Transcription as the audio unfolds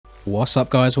What's up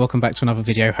guys, welcome back to another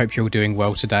video. Hope you're all doing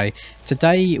well today.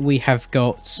 Today we have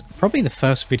got probably the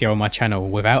first video on my channel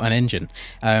without an engine.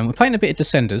 We're playing a bit of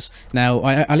Descenders. Now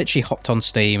I literally hopped on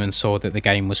Steam and saw that the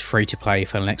game was free to play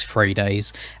for the next 3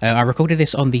 days. I recorded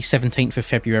this on the 17th of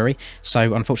February,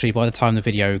 so unfortunately by the time the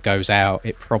video goes out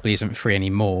it probably isn't free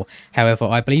anymore. However,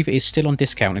 I believe it is still on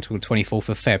discount until the 24th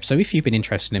of Feb, so if you've been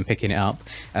interested in picking it up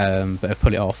but have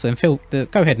put it off, then go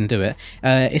ahead and do it.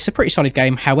 It's a pretty solid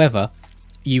game. However,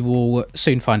 you will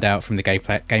soon find out from the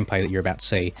gameplay that you're about to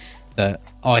see that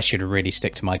I should really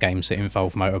stick to my games that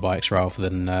involve motorbikes rather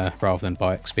than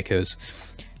bikes, because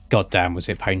goddamn was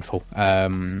it painful.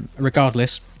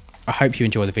 Regardless, I hope you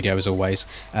enjoy the video as always.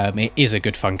 It is a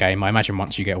good fun game. I imagine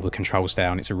once you get all the controls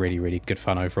down, it's a really good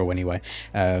fun overall anyway.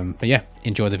 But yeah,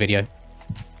 enjoy the video.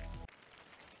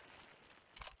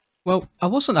 Well, I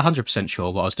wasn't 100%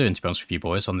 sure what I was doing, to be honest with you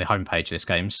boys, on the homepage of this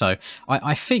game, so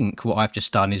I think what I've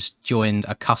just done is joined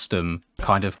a custom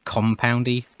kind of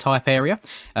compoundy type area.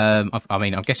 I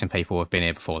mean, I'm guessing people have been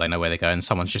here before, they know where they're going,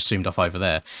 someone's just zoomed off over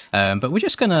there. But we're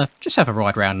just going to have a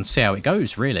ride around and see how it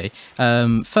goes, really.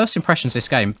 First impressions of this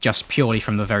game, just purely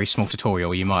from the very small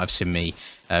tutorial you might have seen me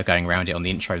going around it on the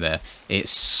intro there.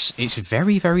 It's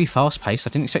very fast paced.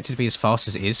 I didn't expect it to be as fast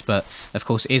as it is, but of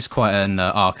course it is quite an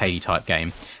arcadey type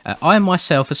game. I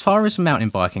myself, as far as mountain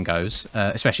biking goes,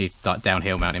 especially like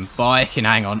downhill mountain biking,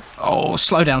 hang on, oh,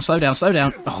 slow down,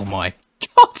 oh my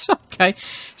god. Okay,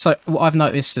 so what I've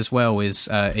noticed as well is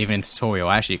even in the tutorial,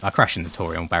 I crashed in the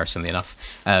tutorial, embarrassingly enough,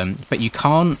 but you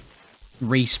can't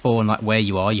respawn like where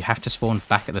you are. You have to spawn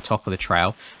back at the top of the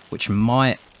trail, which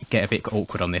might get a bit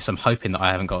awkward on this. I'm hoping that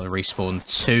I haven't got to respawn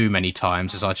too many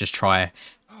times as I just try.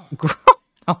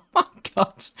 Oh my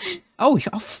god. Oh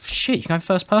shit, you can go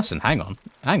first person. Hang on.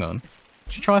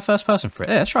 Should we try first person for it?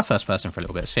 Yeah, let's try first person for a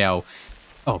little bit. See how...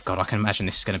 Oh god, I can imagine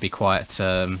this is going to be quite...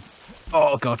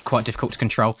 Oh god, quite difficult to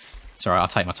control. Sorry, I'll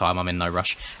take my time, I'm in no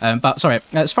rush. But sorry,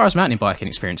 as far as mountain biking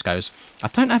experience goes, I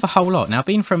don't have a whole lot. Now,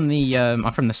 being from the...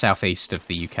 I'm from the southeast of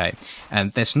the UK,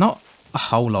 and there's not a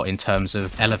whole lot in terms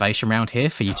of elevation around here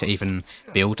for you to even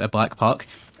build a bike park.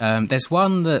 There's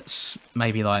one that's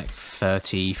maybe like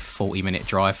 30-40 minute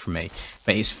drive from me,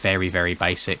 but it's very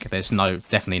basic. There's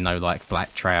definitely no like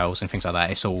black trails and things like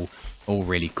that. It's all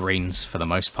really greens for the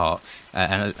most part,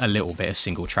 and a little bit of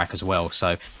single track as well.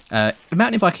 So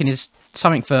mountain biking is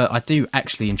something that I do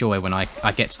actually enjoy when I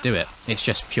get to do it. It's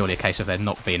just purely a case of there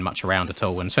not being much around at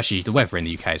all, and especially the weather in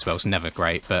the UK as well is never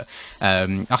great. But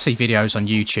I see videos on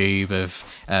YouTube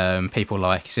of people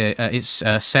like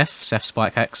Seth's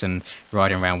Bike Hacks and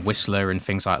riding around Whistler and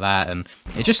things like that, and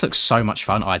it just looks so much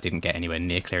fun. I didn't get anywhere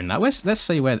near clearing that. Let's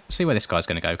see where this guy's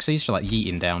going to go, because he's like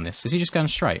yeeting down this. Is he just going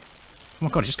straight? Oh my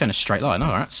god, he's just going a straight line.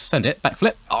 All right, send it.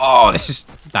 Backflip. Oh,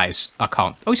 I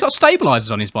can't. Oh, he's got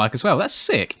stabilizers on his bike as well. That's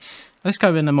sick. Let's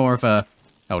go in a more of a...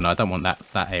 Oh no, I don't want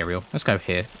that aerial. Let's go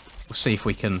here. We'll see if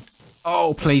we can...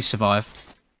 Oh, please survive.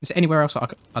 Is there anywhere else? I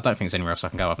don't think there's anywhere else I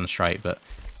can go other than straight, but...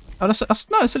 Oh, no,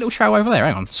 there's a little trail over there.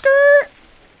 Hang on. Skirt!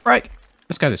 Right.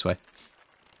 Let's go this way.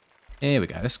 Here we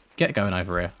go. Let's get going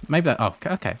over here. Maybe that... Oh,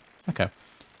 okay.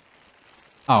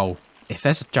 Oh, if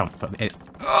there's a jump...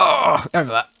 Oh,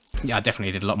 over that. Yeah, I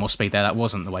definitely did a lot more speed there. That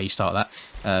wasn't the way you start that.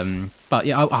 But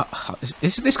yeah,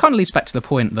 this kind of leads back to the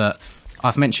point that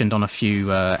I've mentioned on a few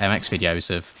MX videos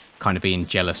of kind of being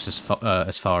jealous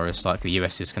as far as like the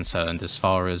US is concerned, as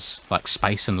far as like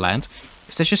space and land,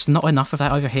 because there's just not enough of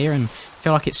that over here, and I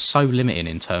feel like it's so limiting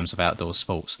in terms of outdoor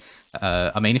sports.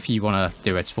 I mean, if you want to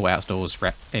do a sport outdoors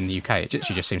rep in the UK, it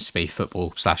just seems to be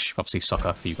football / obviously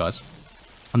soccer for you guys.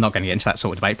 I'm not going to get into that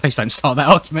sort of debate. Please don't start that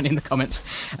argument in the comments.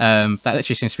 That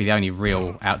literally seems to be the only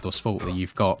real outdoor sport that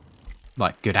you've got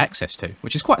like good access to,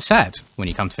 which is quite sad when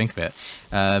you come to think of it.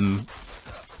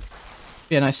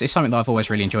 You know, it's something that I've always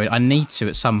really enjoyed. I need to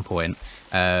at some point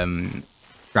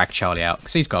drag Charlie out,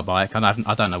 because he's got a bike, and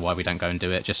I don't know why we don't go and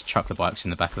do it. Just chuck the bikes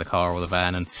in the back of the car or the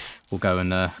van, and we'll go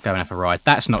and have a ride.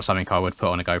 That's not something I would put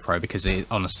on a GoPro, because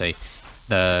honestly,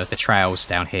 the trails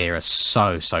down here are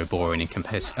so boring in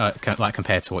compared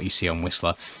to what you see on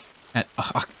Whistler. And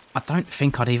I don't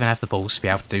think I'd even have the balls to be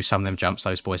able to do some of them jumps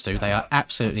those boys do. They are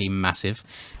absolutely massive,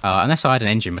 unless I had an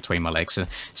engine between my legs. And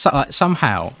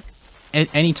somehow,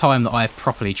 any time that I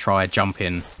properly try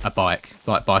jumping a bike,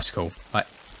 like bicycle, like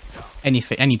any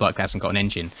bike that hasn't got an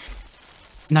engine,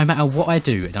 no matter what I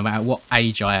do, no matter what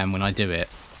age I am when I do it,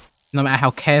 no matter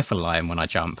how careful I am when I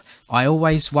jump, I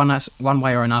always, one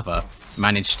way or another,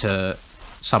 manage to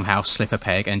somehow slip a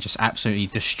peg and just absolutely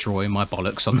destroy my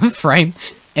bollocks on the frame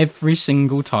every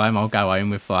single time I'll go home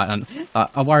with like. And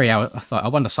I worry how, like, I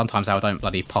wonder sometimes how I don't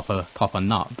bloody pop a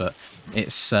nut, but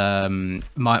it's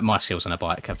my skills on a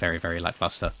bike are very, very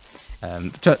lackluster.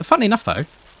 Funnily enough though,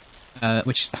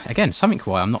 which again something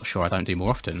why I'm not sure I don't do more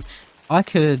often, I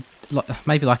could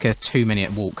maybe like a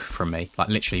 2-minute walk from me, like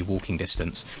literally walking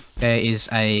distance, there is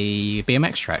a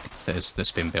BMX track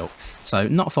that's been built. So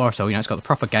not far at all, you know, it's got the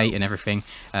proper gate and everything.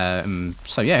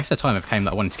 So yeah, if the time ever came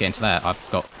that I wanted to get into that,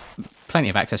 I've got plenty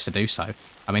of access to do so.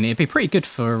 I mean, it'd be pretty good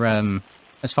for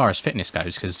as far as fitness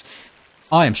goes, because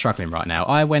I am struggling right now.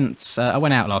 I went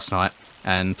out last night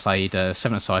and played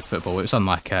 7-a-side football. It was on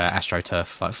like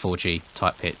AstroTurf, like 4G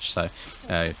type pitch, so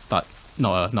like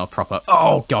not a proper.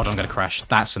 Oh god, I'm gonna crash.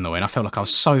 That's annoying. I felt like I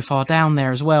was so far down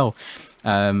there as well,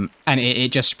 and it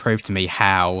just proved to me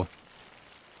how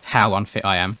unfit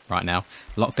I am right now.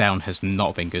 Lockdown has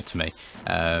not been good to me.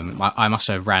 I must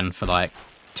have ran for like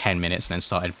 10 minutes and then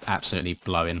started absolutely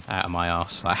blowing out of my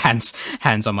arse, like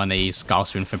hands on my knees,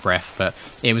 gasping for breath. But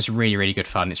it was really, really good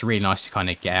fun. It's really nice to kind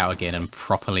of get out again and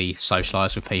properly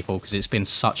socialise with people, because it's been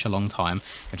such a long time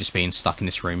of just being stuck in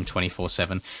this room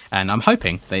 24/7. And I'm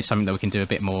hoping that it's something that we can do a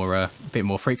bit more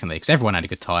frequently, because everyone had a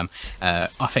good time.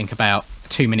 I think about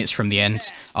 2 minutes from the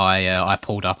end, I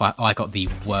pulled up. I got the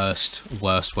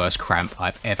worst cramp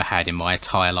I've ever had in my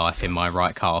entire life in my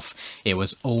right calf. It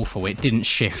was awful. It didn't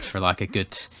shift for like a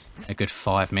good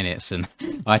 5 minutes, and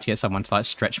I had to get someone to like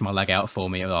stretch my leg out for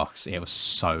me. Oh, it was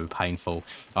so painful.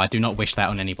 I do not wish that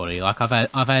on anybody. Like I've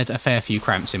had a fair few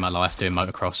cramps in my life doing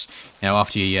motocross. You know,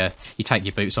 after you take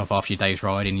your boots off after your day's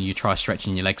riding, and you try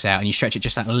stretching your legs out, and you stretch it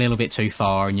just that little bit too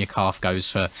far, and your calf goes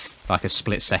for like a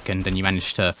split second, and you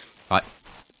manage to like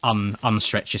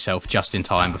unstretch yourself just in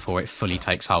time before it fully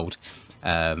takes hold.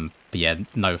 But yeah,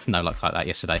 no luck like that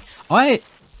yesterday.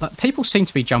 People seem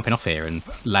to be jumping off here and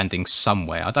landing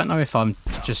somewhere. I don't know if I'm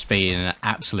just being an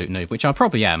absolute noob, which I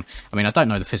probably am. I mean, I don't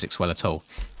know the physics well at all,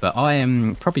 but I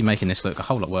am probably making this look a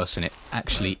whole lot worse than it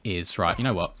actually is. Right, you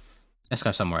know what? Let's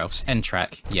go somewhere else. End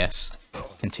track, yes.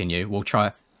 Continue. We'll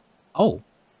try. Oh,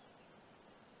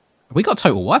 we got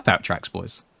total wipeout tracks,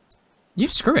 boys. You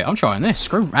screw it, I'm trying this.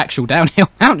 Screw actual downhill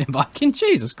mountain biking.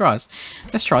 Jesus Christ.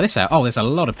 Let's try this out. Oh, there's a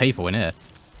lot of people in here.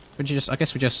 I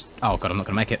guess we just... Oh god, I'm not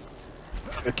going to make it.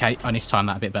 Okay, I need to time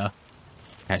that a bit better.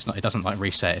 Okay, it doesn't like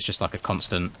reset, it's just like a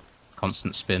constant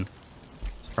spin.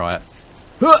 Let's try it.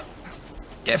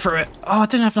 Get through it. Oh, I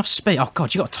didn't have enough speed. Oh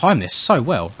god, you got to time this so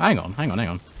well. Hang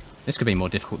on. This could be more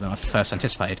difficult than I first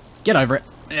anticipated. Get over it.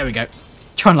 There we go.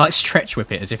 Try and like stretch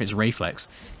whip it as if it's reflex.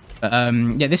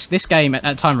 Yeah, this game, at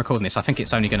the time of recording this, I think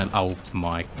it's only going to... Oh,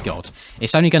 my God.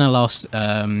 It's only going to last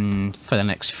for the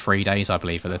next 3 days, I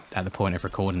believe, at the point of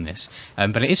recording this.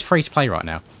 But it is free to play right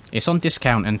now. It's on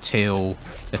discount until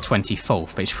the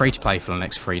 24th, but it's free to play for the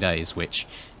next 3 days, which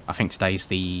I think today's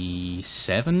the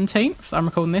 17th I'm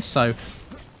recording this. So,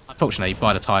 unfortunately,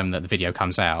 by the time that the video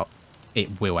comes out,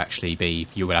 it will actually be...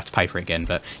 You will have to pay for it again.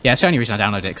 But, yeah, it's the only reason I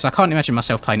downloaded it, because I can't imagine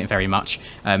myself playing it very much.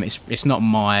 It's not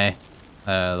my...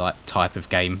 like type of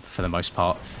game for the most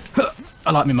part.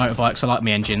 I like my motorbikes, I like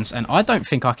my engines, and I don't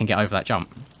think I can get over that jump.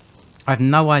 I have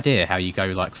no idea how you go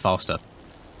like faster.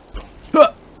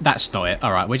 That's not it.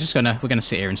 All right, we're gonna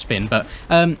sit here and spin. But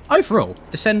overall,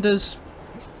 Descenders,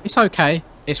 it's okay.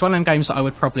 It's one of them games that I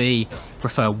would probably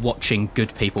prefer watching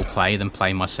good people play than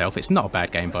playing myself. It's not a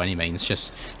bad game by any means,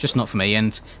 just not for me.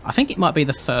 And I think it might be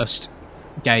the first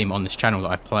game on this channel that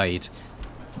I've played,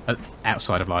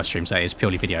 outside of live streams, that is,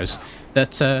 purely videos,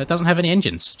 that doesn't have any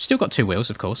engines. Still got 2 wheels,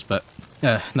 of course, but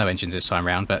no engines this time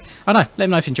around. But I don't know, let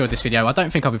me know if you enjoyed this video. I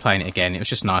don't think I'll be playing it again. It was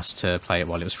just nice to play it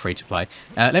while it was free to play.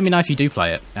 Let me know if you do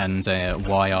play it, and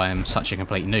why I am such a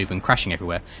complete noob and crashing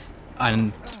everywhere.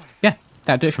 And yeah,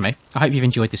 that'll do it for me. I hope you've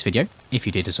enjoyed this video. If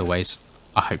you did, as always,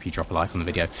 I hope you drop a like on the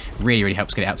video. Really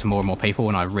helps get it out to more and more people,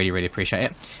 and I really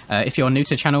appreciate it. If you're new to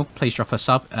the channel, please drop a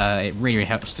sub. It really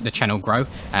helps the channel grow,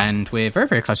 and we're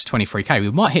very close to 23k.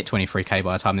 We might hit 23k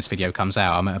by the time this video comes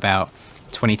out. I'm at about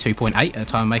 22.8 at the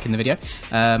time of making the video.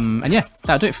 And yeah,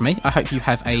 that'll do it for me. I hope you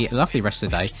have a lovely rest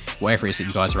of the day, whatever it is that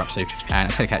you guys are up to,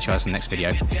 and I'll catch you guys in the next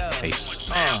video. Peace.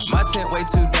 My tent way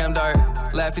too damn dark,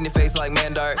 laugh in your face like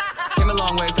man dark. Came a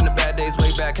long way from the bad days way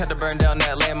back, had to burn down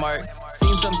that landmark.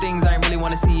 Seen some things I ain't really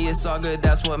want to see, it's all good,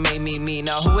 that's what made me me.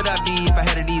 Now who would I be if I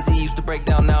had it easy? Used to break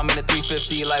down, now I'm in a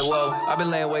 350, like whoa. I've been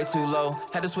laying way too low,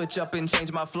 had to switch up and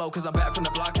change my flow, cause I'm back from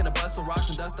the block, had to bust some rocks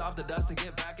and dust off the dust to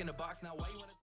get back in the box. Now why you wanna